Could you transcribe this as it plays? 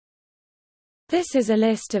This is a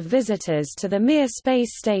list of visitors to the Mir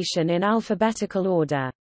space station in alphabetical order.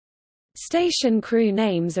 Station crew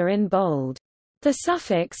names are in bold. The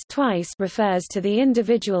suffix twice refers to the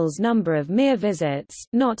individual's number of Mir visits,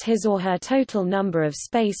 not his or her total number of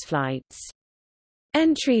spaceflights.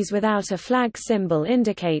 Entries without a flag symbol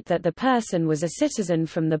indicate that the person was a citizen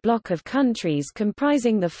from the bloc of countries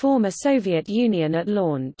comprising the former Soviet Union at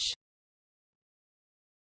launch.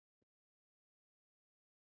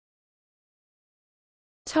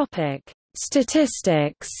 Topic: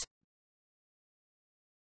 Statistics.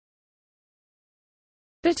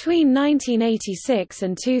 Between 1986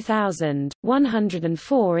 and 2000,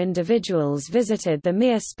 104 individuals visited the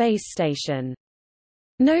Mir space station.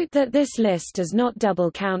 Note that this list does not double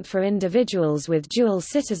count for individuals with dual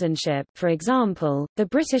citizenship. For example, the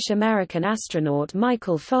British-American astronaut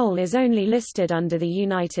Michael Foale is only listed under the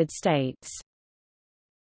United States.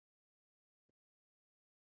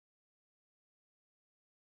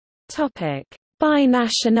 Topic: By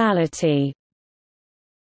nationality.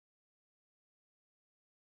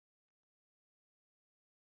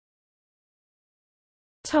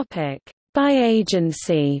 Topic: By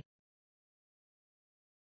agency.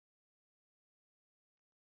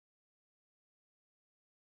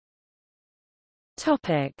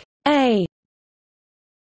 Topic: A.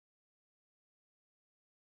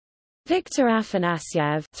 Victor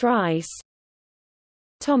Afanasyev, thrice.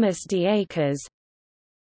 Thomas D. Akers.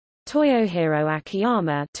 Toyohiro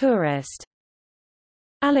Akiyama, tourist.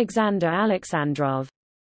 Alexander Alexandrov.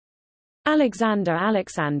 Alexander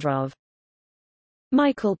Alexandrov.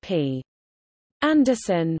 Michael P.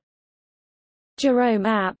 Anderson. Jerome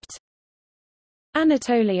Apt.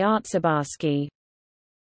 Anatoly Artsebarsky.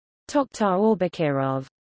 Tokhtar Orbakirov.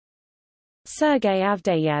 Sergei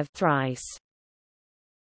Avdeyev, thrice.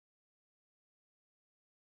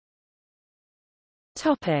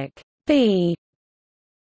 Topic B.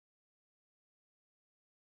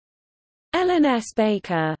 Ellen S.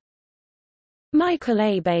 Baker. Michael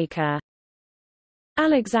A. Baker.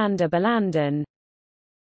 Alexander Balandin.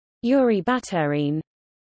 Yuri Baturin.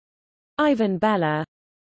 Ivan Bella.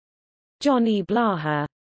 John E. Blaha.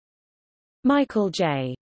 Michael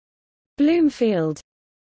J. Bloomfield.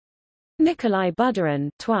 Nikolai Budarin,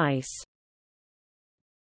 twice.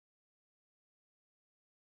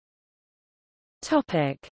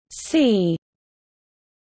 Topic C.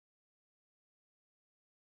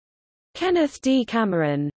 Kenneth D.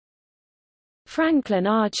 Cameron. Franklin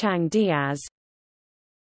R. Chang Diaz.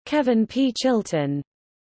 Kevin P. Chilton.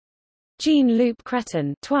 Jean-Luc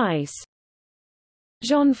Cretin, twice.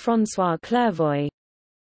 Jean-François Clairvoy.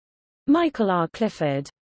 Michael R. Clifford.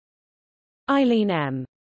 Eileen M.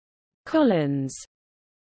 Collins.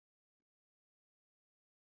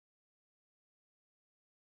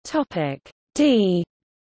 Topic D.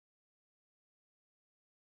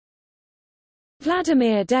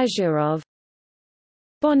 Vladimir Dezhurov.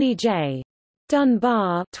 Bonnie J.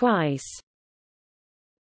 Dunbar, twice.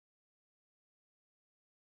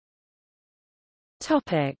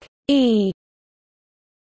 Topic E.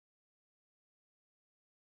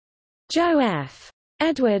 Joe F.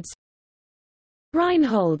 Edwards.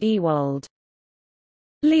 Reinhold Ewald.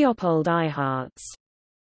 Leopold Eiharts.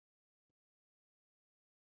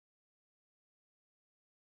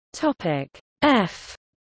 Topic F.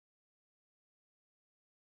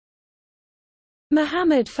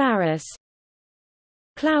 Mohammed Faris.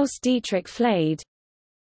 Klaus Dietrich Flade.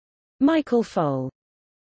 Michael Foale.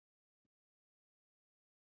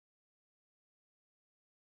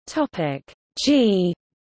 Topic G.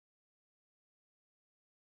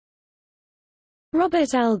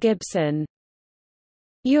 Robert L. Gibson.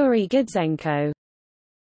 Yuri Gidzenko.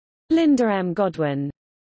 Linda M. Godwin.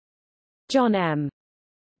 John M.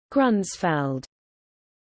 Grunsfeld.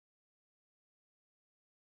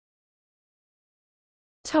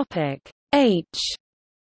 Topic H.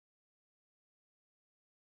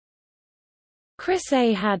 Chris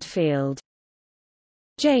A. Hadfield.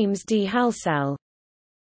 James D. Halsell.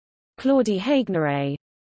 Claudie Haigneray.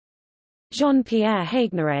 Jean-Pierre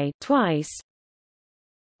Haigneray, twice.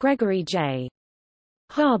 Gregory J.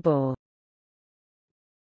 Harbour.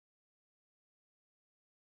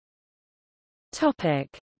 Topic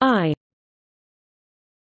I.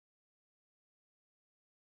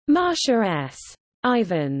 Marsha S.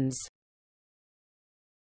 Ivans.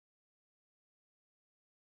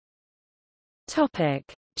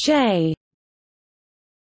 Topic J.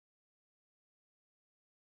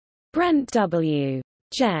 Brent W.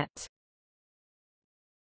 Jett.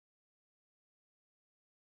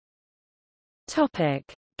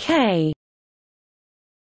 Topic K.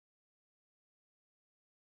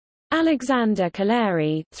 Alexander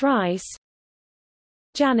Kaleri, thrice.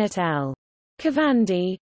 Janet L.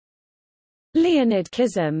 Kavandi, Leonid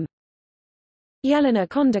Kizim, Yelena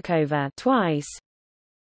Kondakova twice,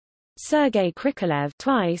 Sergei Krikalev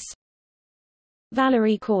twice,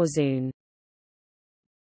 Valery Korzun.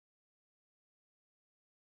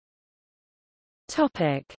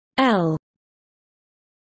 Topic L.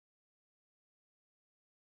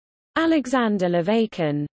 Alexander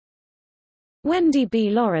Levakin, Wendy B.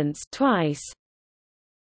 Lawrence twice,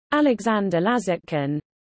 Alexander Lazutkin,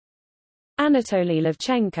 Anatoly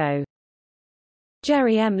Levchenko,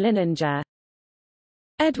 Jerry M. Lininger,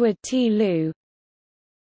 Edward T. Liu,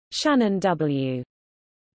 Shannon W.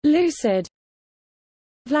 Lucid,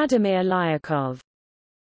 Vladimir Lyakov.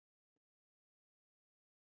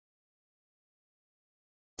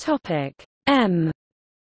 Topic M.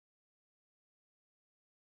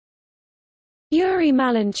 Yuri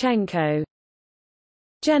Malenchenko,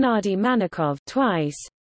 Gennady Manikov twice,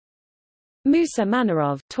 Musa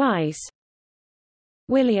Manarov twice,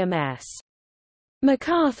 William S.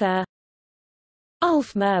 MacArthur,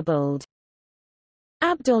 Ulf Merbold,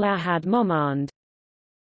 Abdul Ahad Momand,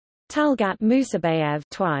 Talgat Musabayev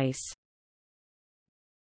twice.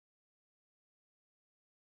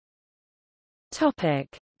 Topic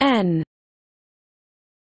N.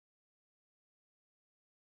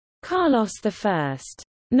 Carlos I.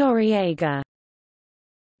 Noriega.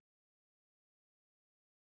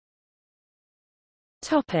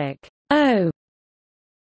 Topic O.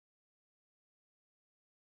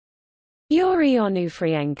 Yuri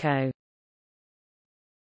Onufrienko.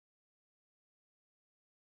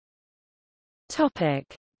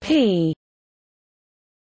 Topic P.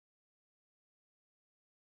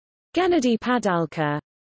 Gennady Padalka,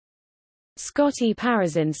 Scotty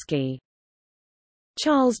Parazinski,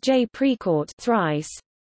 Charles J. Precourt thrice,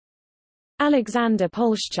 Alexander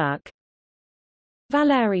Polshchuk,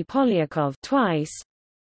 Valery Polyakov twice,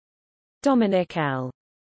 Dominic L.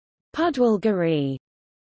 Pudwal-Gary.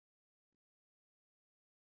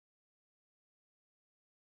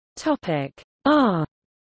 Topic R.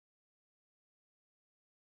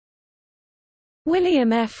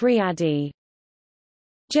 William F. Riady,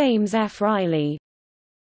 James F. Riley,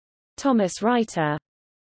 Thomas Reiter,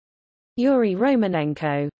 Yuri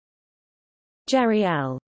Romanenko, Jerry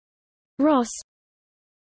L. Ross,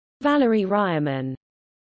 Valery Ryerman.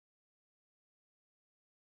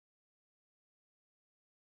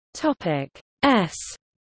 Topic S.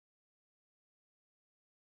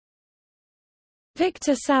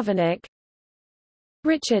 Victor Savanik,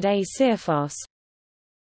 Richard A. Searfoss,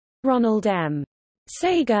 Ronald M.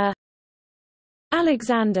 Sager,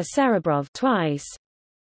 Alexander Serebrov twice,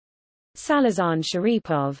 Salazar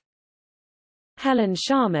Sharipov, Helen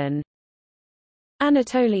Sharman,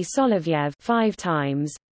 Anatoly Solovyev 5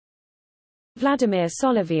 times, Vladimir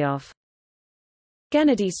Solovyov,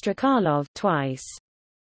 Gennady Strakalov twice.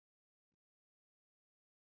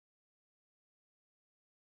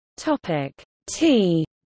 Topic T.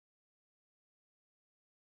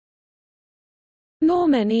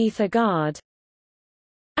 Norman E. Thagard,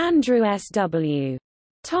 Andrew S. W.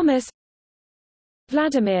 Thomas,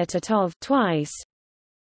 Vladimir Titov twice,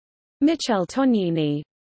 Michel Tonyini,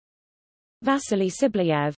 Vasily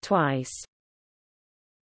Siblyev twice.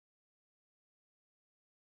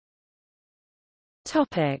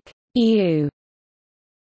 Topic U.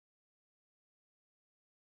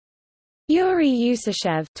 Yuri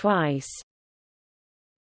Yusashev twice.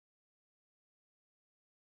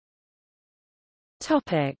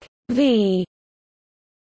 Topic V.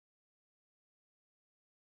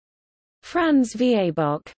 Franz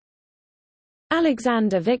Viebok,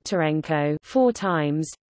 Alexander Viktorenko 4 times,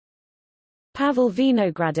 Pavel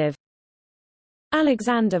Vinogradov,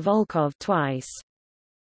 Alexander Volkov twice.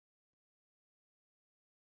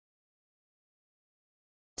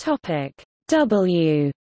 Topic W.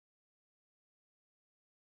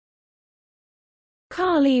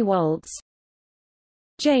 Carl E. Waltz,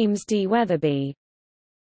 James D. Weatherby,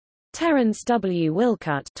 Terence W.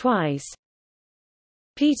 Wilcutt twice,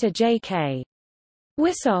 Peter J. K.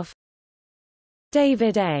 Wissoff,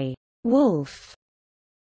 David A. Wolfe.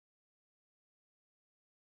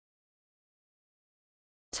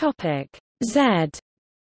 Topic Z.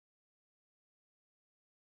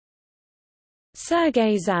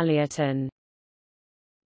 Sergei Zaliatin.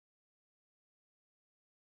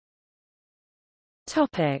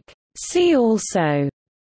 Topic See also: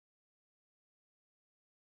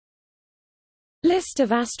 List of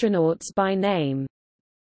astronauts by name.